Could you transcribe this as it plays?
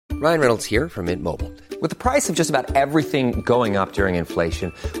Ryan Reynolds here from Mint Mobile. With the price of just about everything going up during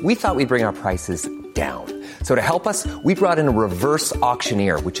inflation, we thought we'd bring our prices down. So to help us, we brought in a reverse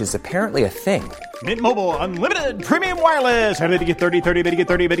auctioneer, which is apparently a thing. Mint Mobile Unlimited Premium Wireless. How to get 30, 30, bit to get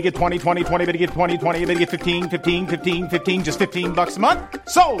 30, bit to get 20, 20, 20, bit to get 20, 20, bit to get 15, 15, 15, 15, just $15 a month?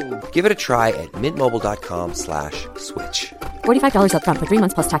 Sold! Give it a try at mintmobile.com/switch. $45 up front for 3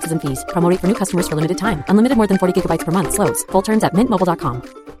 months plus taxes and fees. Promo rate for new customers for limited time. Unlimited more than 40 gigabytes per month. Slows full terms at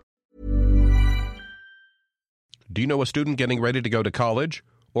mintmobile.com. Do you know a student getting ready to go to college?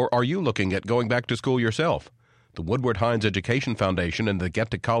 Or are you looking at going back to school yourself? The Woodward Hines Education Foundation and the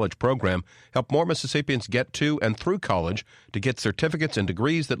Get to College program help more Mississippians get to and through college to get certificates and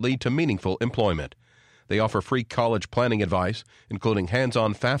degrees that lead to meaningful employment. They offer free college planning advice, including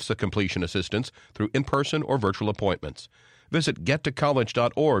hands-on FAFSA completion assistance through in-person or virtual appointments. Visit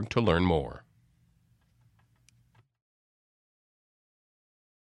gettocollege.org to learn more.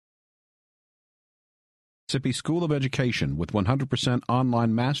 Mississippi School of Education with 100%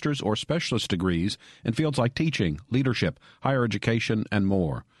 online master's or specialist degrees in fields like teaching, leadership, higher education, and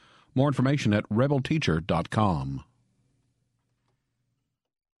more. More information at rebelteacher.com.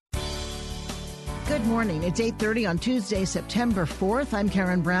 Good morning. It's 8:30 on Tuesday, September 4th. I'm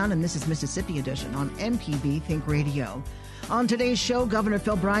Karen Brown, and this is Mississippi Edition on MPB Think Radio. On today's show, Governor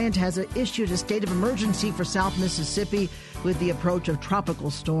Phil Bryant has issued a state of emergency for South Mississippi with the approach of Tropical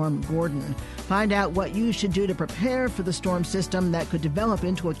Storm Gordon. Find out what you should do to prepare for the storm system that could develop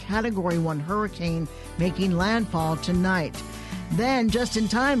into a Category 1 hurricane making landfall tonight. Then, just in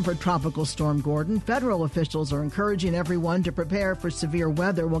time for Tropical Storm Gordon, federal officials are encouraging everyone to prepare for severe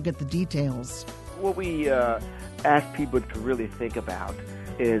weather. We'll get the details. What we ask people to really think about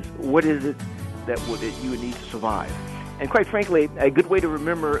is what is it that you would need to survive. And quite frankly, a good way to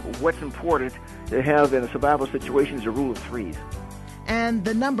remember what's important to have in a survival situation is a rule of threes. And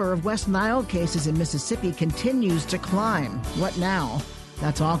the number of West Nile cases in Mississippi continues to climb. What now?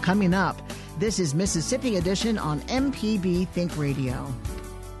 That's all coming up. This is Mississippi Edition on MPB Think Radio.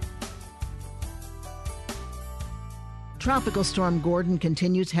 Tropical Storm Gordon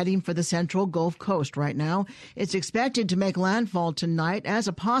continues heading for the central Gulf Coast right now. It's expected to make landfall tonight as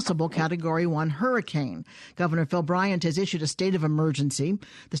a possible Category 1 hurricane. Governor Phil Bryant has issued a state of emergency.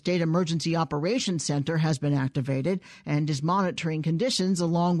 The State Emergency Operations Center has been activated and is monitoring conditions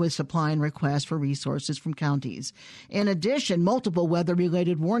along with supplying requests for resources from counties. In addition, multiple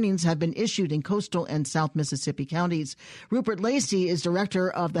weather-related warnings have been issued in coastal and South Mississippi counties. Rupert Lacey is director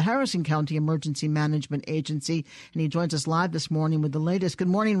of the Harrison County Emergency Management Agency, and he joins us live this morning with the latest. Good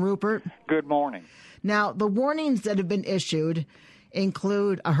morning, Rupert. Good morning. Now, the warnings that have been issued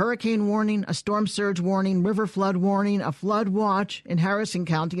include a hurricane warning, a storm surge warning, river flood warning, a flood watch in Harrison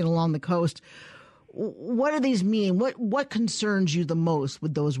County and along the coast. What do these mean? What concerns you the most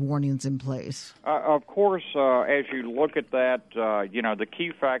with those warnings in place? Of course, as you look at that, the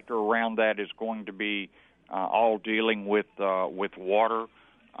key factor around that is going to be all dealing with water.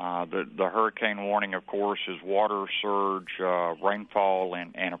 The hurricane warning, of course, is water, surge, rainfall,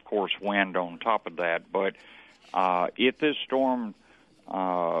 and of course, wind on top of that. But if this storm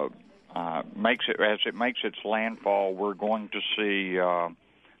makes its landfall, we're going to see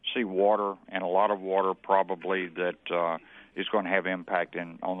water, and a lot of water probably that is going to have impact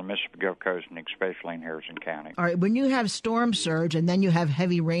on the Mississippi Gulf Coast and especially in Harrison County. All right, when you have storm surge and then you have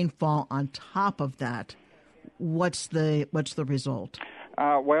heavy rainfall on top of that, what's the result?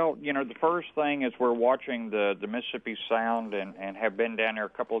 The first thing is we're watching the Mississippi Sound and have been down there a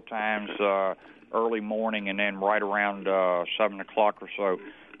couple of times early morning and then right around 7 o'clock or so.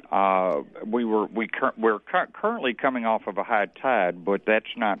 We're currently coming off of a high tide, but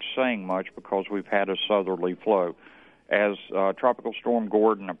that's not saying much because we've had a southerly flow. As Tropical Storm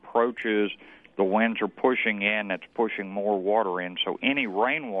Gordon approaches, the winds are pushing in. That's pushing more water in. So any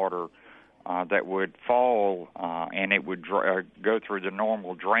rainwater that would fall and it would go through the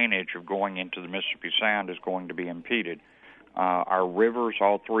normal drainage of going into the Mississippi Sound is going to be impeded. Our rivers,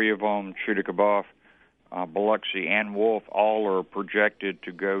 all three of them, Chuticabuf, Biloxi, and Wolf, all are projected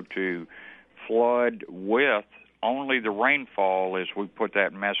to go to flood with only the rainfall as we put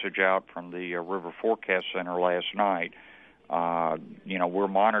that message out from the River Forecast Center last night. We're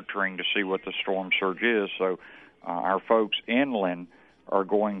monitoring to see what the storm surge is, so our folks inland are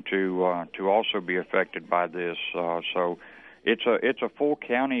going to also be affected by this. So it's a full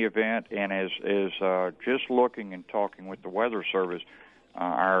county event, and as just looking and talking with the Weather Service,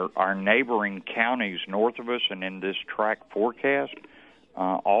 our neighboring counties north of us and in this track forecast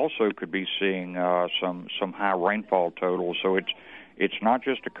also could be seeing some high rainfall totals. So it's not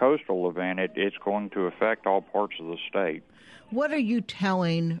just a coastal event. It's going to affect all parts of the state. What are you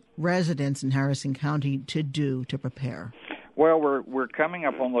telling residents in Harrison County to do to prepare? Well, we're coming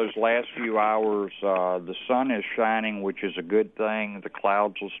up on those last few hours. The sun is shining, which is a good thing. The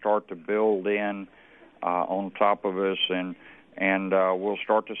clouds will start to build in on top of us, and we'll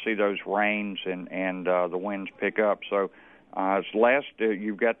start to see those rains and the winds pick up. So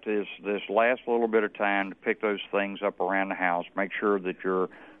you've got this last little bit of time to pick those things up around the house. Make sure that your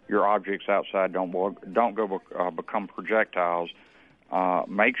objects outside don't go become projectiles.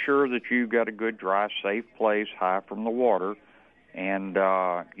 Make sure that you've got a good, dry, safe place high from the water, and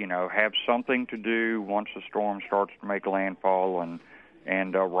have something to do once the storm starts to make landfall,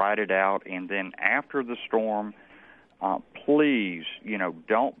 and ride it out. And then after the storm, please,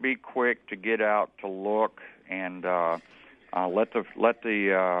 don't be quick to get out to look, and let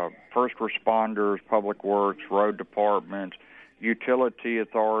the first responders, public works, road departments, utility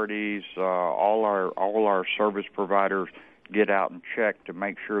authorities, all our service providers get out and check to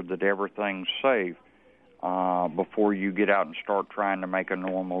make sure that everything's safe before you get out and start trying to make a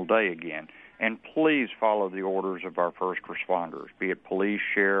normal day again. And please follow the orders of our first responders, be it police,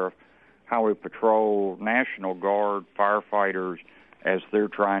 sheriff, highway patrol, National Guard, firefighters, as they're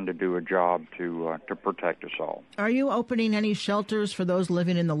trying to do a job to protect us all. Are you opening any shelters for those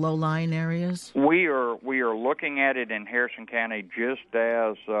living in the low-lying areas? We are looking at it in Harrison County just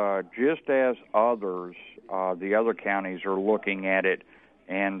as others, the other counties are looking at it,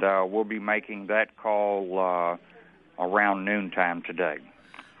 and we'll be making that call around noontime today.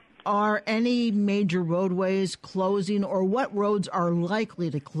 Are any major roadways closing, or what roads are likely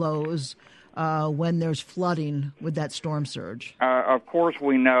to close when there's flooding with that storm surge? Of course,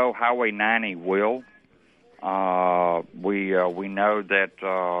 we know Highway 90 will. We know that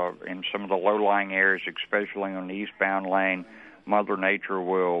in some of the low-lying areas, especially on the eastbound lane, Mother Nature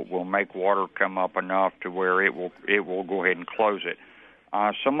will make water come up enough to where it will go ahead and close it.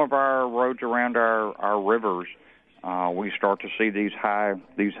 Some of our roads around our rivers, we start to see these high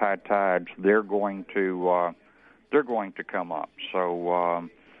tides. They're going to come up. So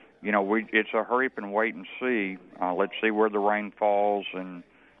it's a hurry up and wait and see. Let's see where the rain falls, and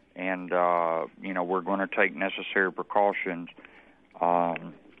we're going to take necessary precautions.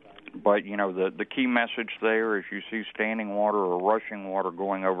 But the key message there is, you see standing water or rushing water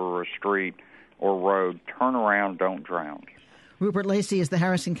going over a street or road, turn around, don't drown. Rupert Lacey is the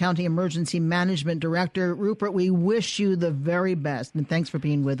Harrison County Emergency Management Director. Rupert, we wish you the very best, and thanks for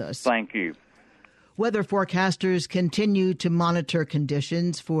being with us. Thank you. Weather forecasters continue to monitor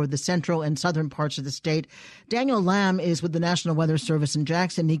conditions for the central and southern parts of the state. Daniel Lamb is with the National Weather Service in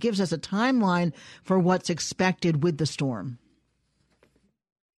Jackson. He gives us a timeline for what's expected with the storm.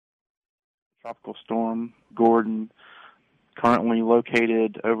 Tropical storm Gordon, currently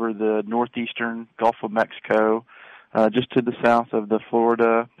located over the northeastern Gulf of Mexico, just to the south of the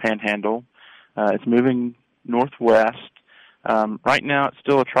Florida Panhandle. It's moving northwest. Right now it's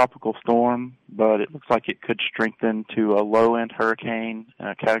still a tropical storm, but it looks like it could strengthen to a low-end hurricane,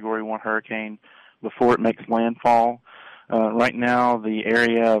 Category 1 hurricane, before it makes landfall. Right now the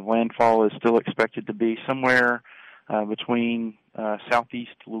area of landfall is still expected to be somewhere between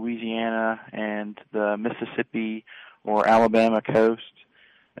southeast Louisiana and the Mississippi or Alabama coast.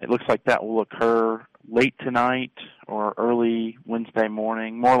 It looks like that will occur late tonight or early Wednesday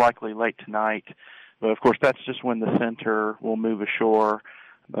morning, more likely late tonight. But, of course, that's just when the center will move ashore.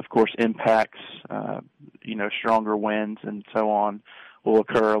 Of course, impacts, stronger winds and so on will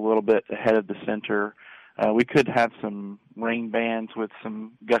occur a little bit ahead of the center. We could have some rain bands with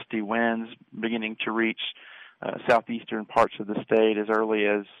some gusty winds beginning to reach southeastern parts of the state as early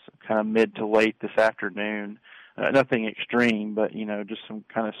as kind of mid to late this afternoon. Nothing extreme, but, just some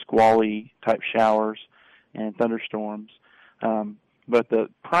kind of squally type showers and thunderstorms. But the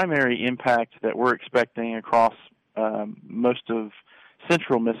primary impact that we're expecting across most of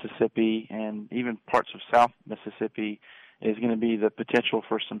central Mississippi and even parts of South Mississippi is going to be the potential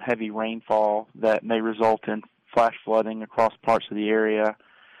for some heavy rainfall that may result in flash flooding across parts of the area.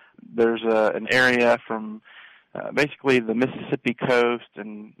 There's an area from basically the Mississippi coast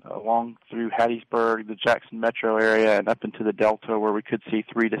and along through Hattiesburg, the Jackson metro area, and up into the Delta, where we could see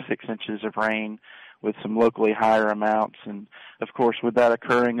 3 to 6 inches of rain with some locally higher amounts. And, of course, with that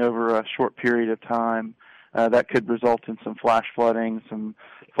occurring over a short period of time, that could result in some flash flooding, some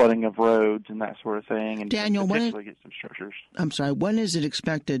flooding of roads and that sort of thing, and Daniel, potentially get some structures. I'm sorry, when is it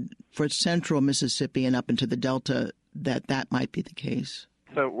expected for central Mississippi and up into the Delta that might be the case?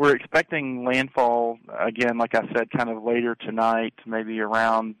 So we're expecting landfall, again, like I said, kind of later tonight, maybe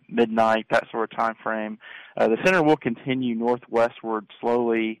around midnight, that sort of time frame. The center will continue northwestward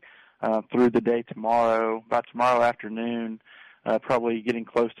slowly through the day tomorrow. By tomorrow afternoon, probably getting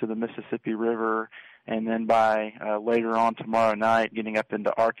close to the Mississippi River, and then by later on tomorrow night, getting up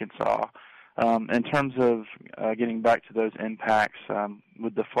into Arkansas. In terms of getting back to those impacts,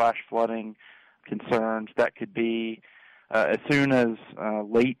 with the flash flooding concerns, that could be as soon as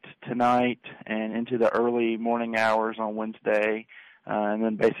late tonight and into the early morning hours on Wednesday, and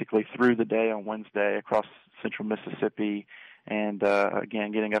then basically through the day on Wednesday across central Mississippi, and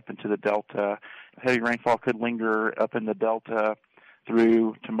again, getting up into the Delta. Heavy rainfall could linger up in the Delta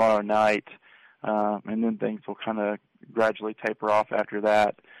through tomorrow night, and then things will kind of gradually taper off after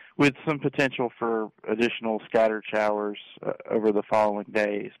that, with some potential for additional scattered showers over the following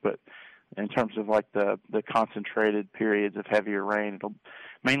days. But in terms of like the concentrated periods of heavier rain, it'll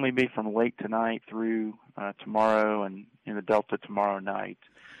mainly be from late tonight through tomorrow, and in the Delta tomorrow night.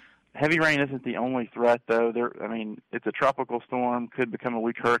 Heavy rain isn't the only threat, though. It's a tropical storm, could become a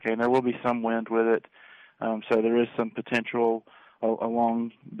weak hurricane. There will be some wind with it, so there is some potential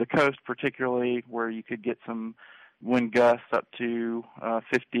along the coast, particularly where you could get some wind gusts up to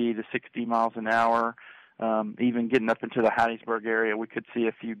 50 to 60 miles an hour. Even getting up into the Hattiesburg area, we could see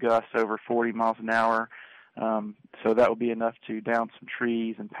a few gusts over 40 miles an hour. So that would be enough to down some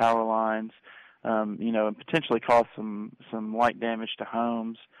trees and power lines, and potentially cause some light damage to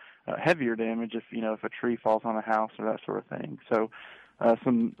homes, heavier damage if a tree falls on a house or that sort of thing. So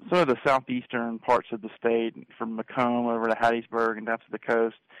some of the southeastern parts of the state, from Macomb over to Hattiesburg and down to the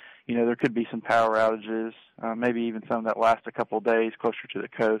coast, there could be some power outages, maybe even some that last a couple of days closer to the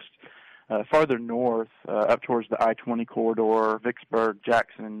coast. Farther north, up towards the I-20 corridor, Vicksburg,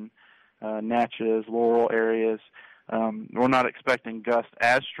 Jackson, Natchez, Laurel areas, we're not expecting gusts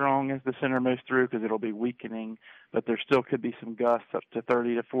as strong as the center moves through because it'll be weakening, but there still could be some gusts up to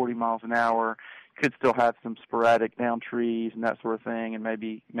 30 to 40 miles an hour. Could still have some sporadic down trees and that sort of thing, and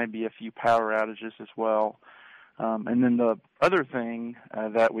maybe a few power outages as well. And then the other thing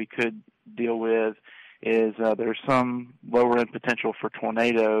that we could deal with is there's some lower end potential for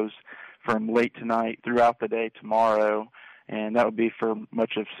tornadoes from late tonight throughout the day tomorrow, and that would be for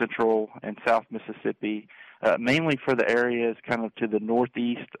much of central and south Mississippi, mainly for the areas kind of to the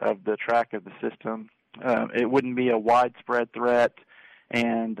northeast of the track of the system. It wouldn't be a widespread threat,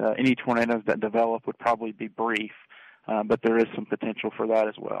 and any tornadoes that develop would probably be brief, but there is some potential for that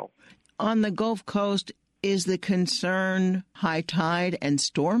as well. On the Gulf Coast, is the concern high tide and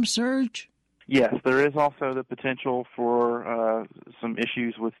storm surge? Yes, there is also the potential for some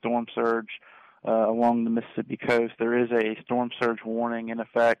issues with storm surge along the Mississippi coast. There is a storm surge warning in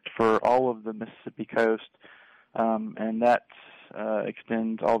effect for all of the Mississippi coast, and that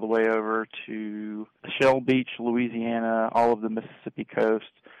extends all the way over to Shell Beach, Louisiana, all of the Mississippi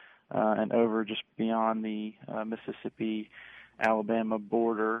coast, and over just beyond the Mississippi-Alabama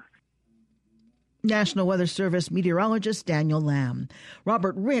border. National Weather Service meteorologist Daniel Lamb.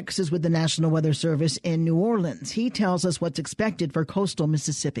 Robert Ricks is with the National Weather Service in New Orleans. He tells us what's expected for coastal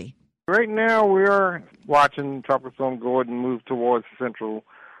Mississippi. Right now, we are watching Tropical Storm Gordon move towards the central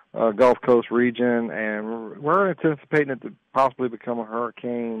Gulf Coast region, and we're anticipating it to possibly become a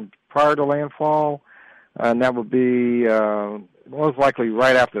hurricane prior to landfall, and that would be most likely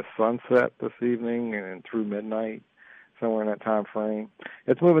right after sunset this evening and through midnight, somewhere in that time frame.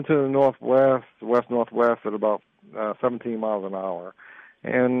 It's moving to the northwest, west-northwest at about 17 miles an hour,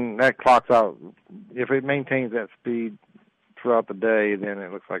 and that clocks out. If it maintains that speed throughout the day, then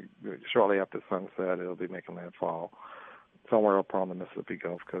it looks like shortly after sunset it'll be making landfall somewhere up on the Mississippi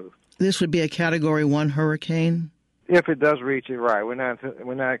Gulf Coast. This would be a Category 1 hurricane? If it does reach it, right. We're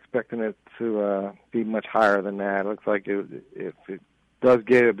not expecting it to be much higher than that. It looks like if it does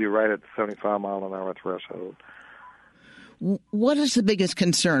get it, it'll be right at the 75 mile an hour threshold. What is the biggest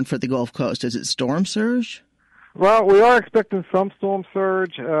concern for the Gulf Coast? Is it storm surge? Well, we are expecting some storm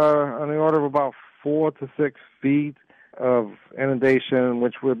surge on the order of about 4 to 6 feet of inundation,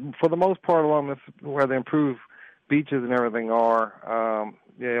 which would, for the most part, along this where the improved beaches and everything are,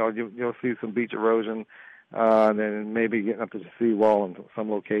 you'll see some beach erosion, and then maybe getting up to the seawall in some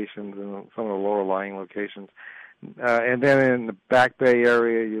locations and some of the lower-lying locations. And then in the Back Bay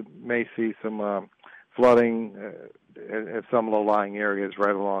area, you may see some flooding at some low-lying areas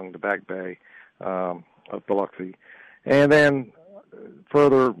right along the Back Bay of Biloxi. And then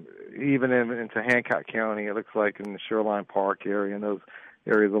further, even into Hancock County, it looks like in the Shoreline Park area and those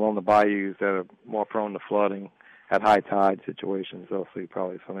areas along the bayous that are more prone to flooding at high tide situations, they'll see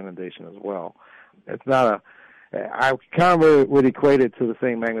probably some inundation as well. It's not I kind of would equate it to the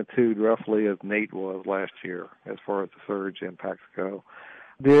same magnitude roughly as Nate was last year as far as the surge impacts go.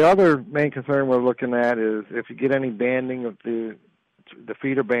 The other main concern we're looking at is if you get any banding of the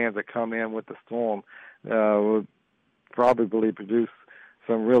feeder bands that come in with the storm, will probably produce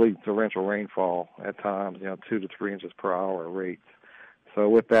some really torrential rainfall at times, 2 to 3 inches per hour rates. So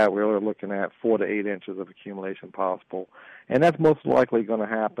with that, we're looking at 4 to 8 inches of accumulation possible. And that's most likely going to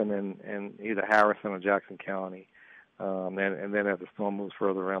happen in either Harrison or Jackson County. And then as the storm moves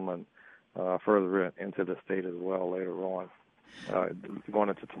further inland, further into the state as well later on, going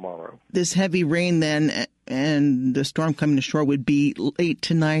into tomorrow. This heavy rain then and the storm coming to shore would be late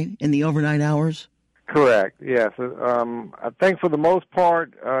tonight in the overnight hours? Correct, yes. I think for the most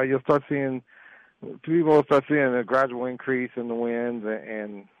part, people will start seeing a gradual increase in the winds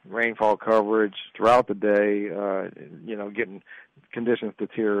and rainfall coverage throughout the day, getting conditions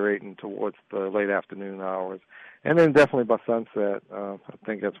deteriorating towards the late afternoon hours. And then definitely by sunset, I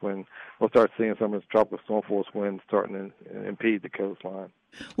think that's when we'll start seeing some of this tropical storm force winds starting to impede the coastline.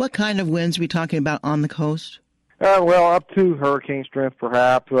 What kind of winds are we talking about on the coast? Up to hurricane strength,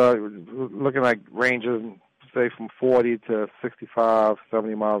 perhaps. Looking like ranges, say, from 40 to 65,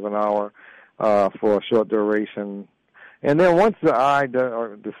 70 miles an hour for a short duration. And then once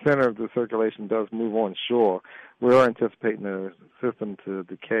the center of the circulation does move on shore, we're anticipating the system to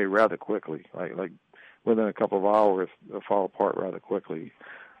decay rather quickly, like within a couple of hours, fall apart rather quickly.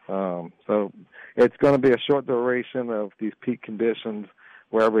 So it's going to be a short duration of these peak conditions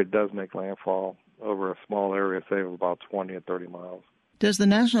wherever it does make landfall over a small area, say, of about 20 or 30 miles. Does the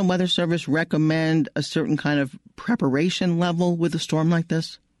National Weather Service recommend a certain kind of preparation level with a storm like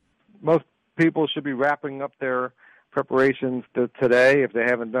this? Most people should be wrapping up their preparations today if they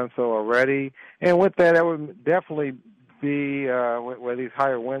haven't done so already. And with that, it would definitely be where these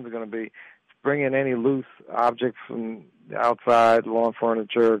higher winds are going to be, bring in any loose objects from outside, lawn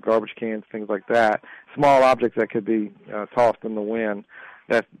furniture, garbage cans, things like that, small objects that could be tossed in the wind.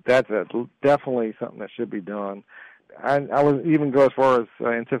 That's definitely something that should be done. I would even go as far as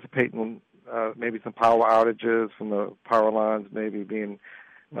anticipating maybe some power outages from the power lines maybe being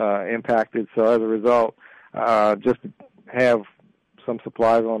impacted. So as a result, just have some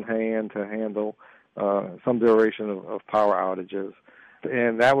supplies on hand to handle some duration of power outages.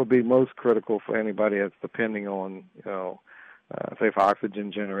 And that would be most critical for anybody that's depending on, say, for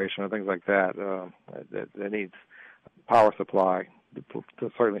oxygen generation or things like that, that needs power supply.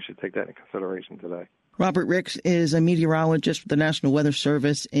 Certainly should take that into consideration today. Robert Ricks is a meteorologist for the National Weather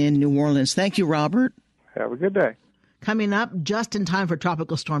Service in New Orleans. Thank you, Robert. Have a good day. Coming up, just in time for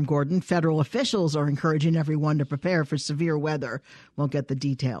Tropical Storm Gordon, federal officials are encouraging everyone to prepare for severe weather. We'll get the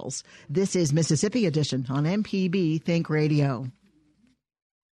details. This is Mississippi Edition on MPB Think Radio.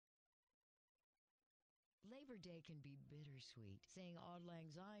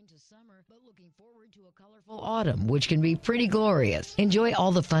 Autumn, which can be pretty glorious. Enjoy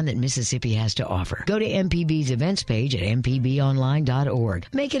all the fun that Mississippi has to offer. Go to MPB's events page at mpbonline.org.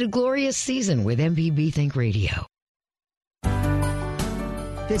 Make it a glorious season with MPB Think Radio.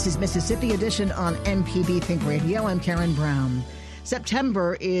 This is Mississippi Edition on MPB Think Radio. I'm Karen Brown.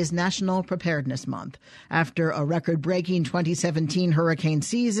 September is National Preparedness Month. After a record-breaking 2017 hurricane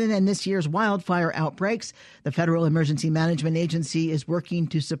season and this year's wildfire outbreaks, the Federal Emergency Management Agency is working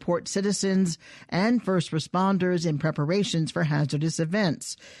to support citizens and first responders in preparations for hazardous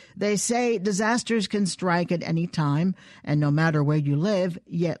events. They say disasters can strike at any time, and no matter where you live,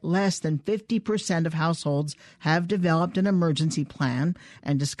 yet less than 50% of households have developed an emergency plan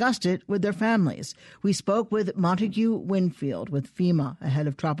and discussed it with their families. We spoke with Montague Winfield with FEMA ahead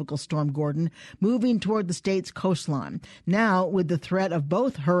of Tropical Storm Gordon moving toward the state's coastline. Now, with the threat of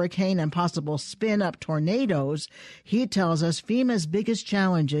both hurricane and possible spin-up tornadoes, he tells us FEMA's biggest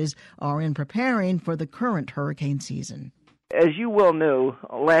challenges are in preparing for the current hurricane season. As you well know,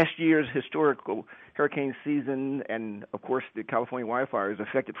 last year's historical hurricane season and, of course, the California wildfires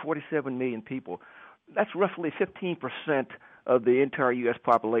affected 47 million people. That's roughly 15% of the entire U.S.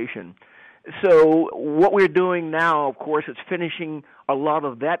 population. So what we're doing now, of course, is finishing a lot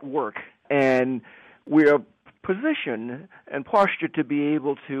of that work, and we're positioned and postured to be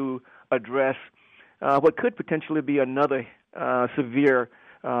able to address what could potentially be another severe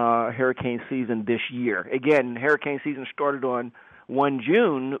hurricane season this year. Again, hurricane season started on 1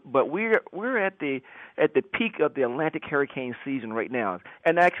 June, but we're at the peak of the Atlantic hurricane season right now,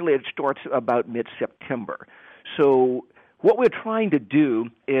 and actually it starts about mid-September. So what we're trying to do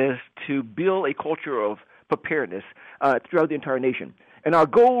is to build a culture of preparedness throughout the entire nation. And our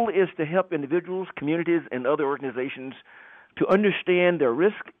goal is to help individuals, communities, and other organizations to understand their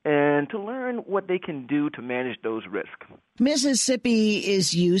risk and to learn what they can do to manage those risks. Mississippi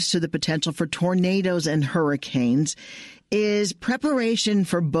is used to the potential for tornadoes and hurricanes. Is preparation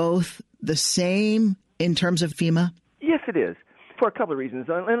for both the same in terms of FEMA? Yes, it is, for a couple of reasons.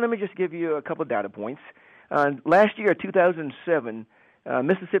 And let me just give you a couple of data points. Last year, 2007,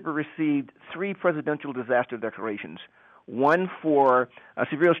 Mississippi received 3 presidential disaster declarations. One for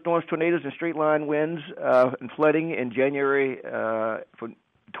severe storms, tornadoes, and straight-line winds and flooding in January from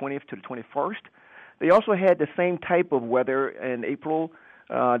 20th to the 21st. They also had the same type of weather in April,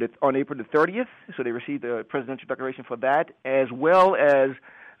 on April the 30th, so they received a presidential declaration for that, as well as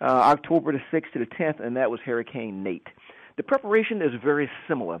October the 6th to the 10th, and that was Hurricane Nate. The preparation is very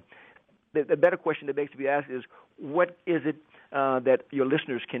similar. The better question that makes to be asked is, what is it that your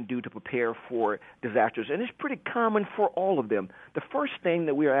listeners can do to prepare for disasters? And it's pretty common for all of them. The first thing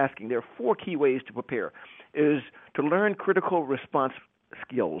that we are asking, there are 4 key ways to prepare, is to learn critical response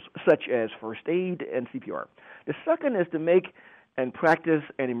skills, such as first aid and CPR. The second is to make and practice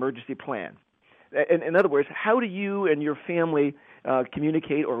an emergency plan. In other words, how do you and your family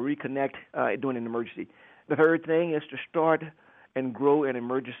communicate or reconnect during an emergency? The third thing is to start and grow an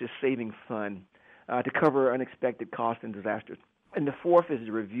emergency savings fund to cover unexpected costs and disasters. And the fourth is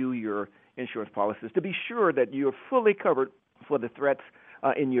to review your insurance policies to be sure that you're fully covered for the threats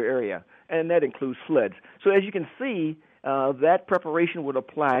in your area, and that includes floods. So as you can see, that preparation would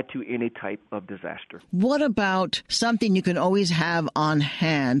apply to any type of disaster. What about something you can always have on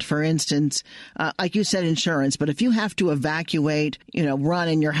hand? For instance, like you said, insurance. But if you have to evacuate, run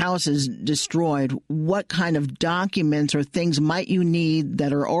and your house is destroyed, what kind of documents or things might you need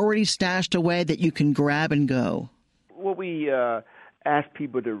that are already stashed away that you can grab and go? What we ask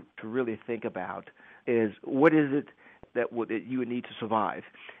people to really think about is, what is it that you would need to survive?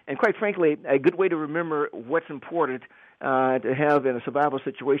 And quite frankly, a good way to remember what's important to have in a survival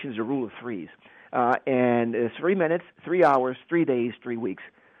situation is a rule of threes. And it's 3 minutes, 3 hours, 3 days, 3 weeks.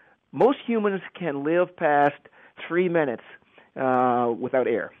 Most humans can live past 3 minutes without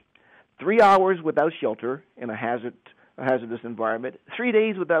air, 3 hours without shelter in a hazardous environment, 3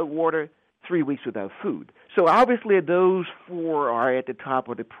 days without water, 3 weeks without food. So obviously those 4 are at the top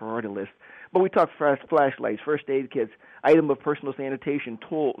of the priority list. But we talk flashlights, first aid kits, item of personal sanitation,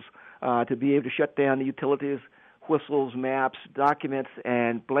 tools to be able to shut down the utilities, whistles, maps, documents,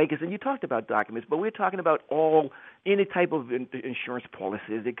 and blankets. And you talked about documents, but we're talking about any type of insurance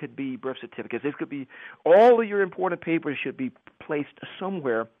policies. It could be birth certificates. It could be all of your important papers should be placed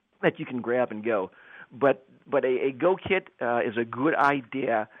somewhere that you can grab and go. But a go kit is a good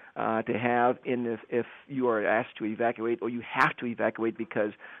idea to have if you are asked to evacuate or you have to evacuate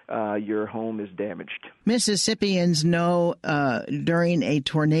because your home is damaged. Mississippians know during a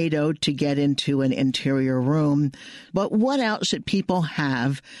tornado to get into an interior room, but what else should people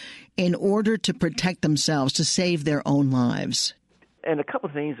have in order to protect themselves, to save their own lives? And a couple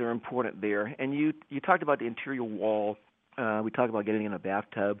of things are important there. And you talked about the interior wall. We talked about getting in a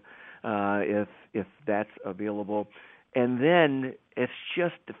bathtub. If that's available. And then it's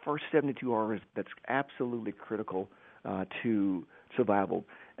just the first 72 hours that's absolutely critical to survival.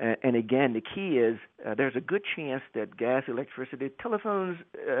 And again, the key is there's a good chance that gas, electricity, telephones,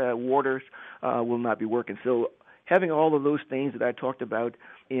 waters will not be working. So having all of those things that I talked about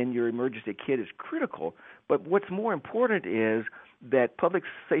in your emergency kit is critical. But what's more important is that public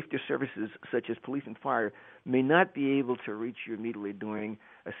safety services such as police and fire may not be able to reach you immediately during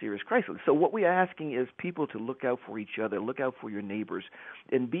a serious crisis. So what we're asking is people to look out for each other, look out for your neighbors,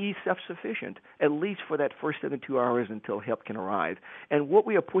 and be self-sufficient, at least for that first 72 hours until help can arrive. And what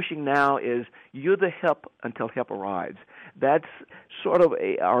we are pushing now is you're the help until help arrives. That's sort of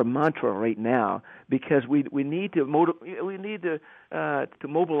our mantra right now, because we need to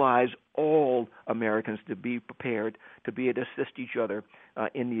mobilize all Americans to be prepared to be able to assist each other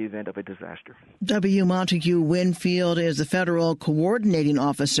in the event of a disaster. W. Montague Winfield is the Federal Coordinating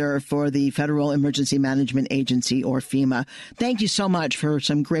Officer for the Federal Emergency Management Agency, or FEMA. Thank you so much for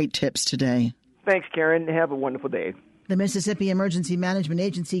some great tips today. Thanks, Karen. Have a wonderful day. The Mississippi Emergency Management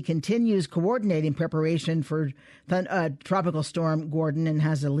Agency continues coordinating preparation for Tropical Storm Gordon and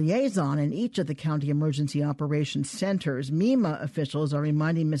has a liaison in each of the county emergency operations centers. MEMA officials are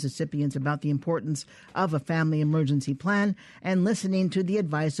reminding Mississippians about the importance of a family emergency plan and listening to the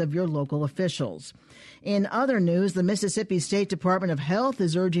advice of your local officials. In other news, the Mississippi State Department of Health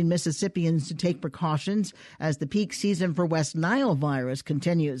is urging Mississippians to take precautions as the peak season for West Nile virus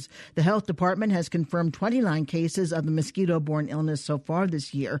continues. The health department has confirmed 29 cases of the mosquito-borne illness so far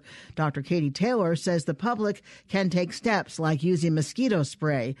this year. Dr. Katie Taylor says the public can take steps like using mosquito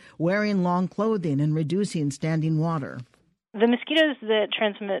spray, wearing long clothing, and reducing standing water. The mosquitoes that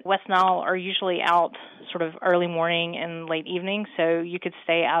transmit West Nile are usually out sort of early morning and late evening, so you could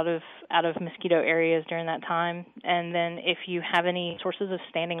stay out of mosquito areas during that time. And then if you have any sources of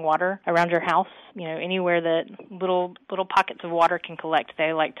standing water around your house, anywhere that little pockets of water can collect,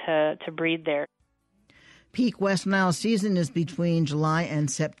 they like to breed there. Peak West Nile season is between July and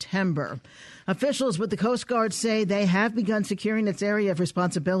September. Officials with the Coast Guard say they have begun securing its area of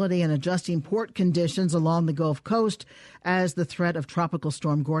responsibility and adjusting port conditions along the Gulf Coast as the threat of Tropical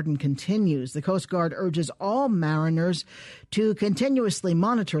Storm Gordon continues. The Coast Guard urges all mariners to continuously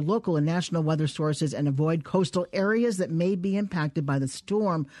monitor local and national weather sources and avoid coastal areas that may be impacted by the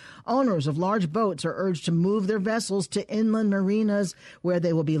storm. Owners of large boats are urged to move their vessels to inland marinas where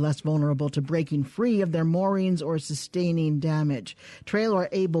they will be less vulnerable to breaking free of their moorings or sustaining damage.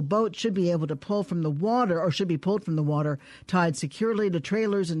 Trailer-able boats should be able to pull from the water or should be pulled from the water, tied securely to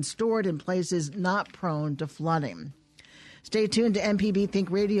trailers and stored in places not prone to flooding. Stay tuned to MPB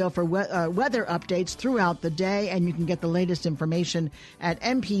Think Radio for weather updates throughout the day, and you can get the latest information at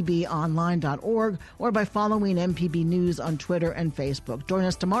mpbonline.org or by following MPB News on Twitter and Facebook. Join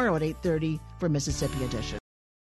us tomorrow at 8:30 for Mississippi Edition.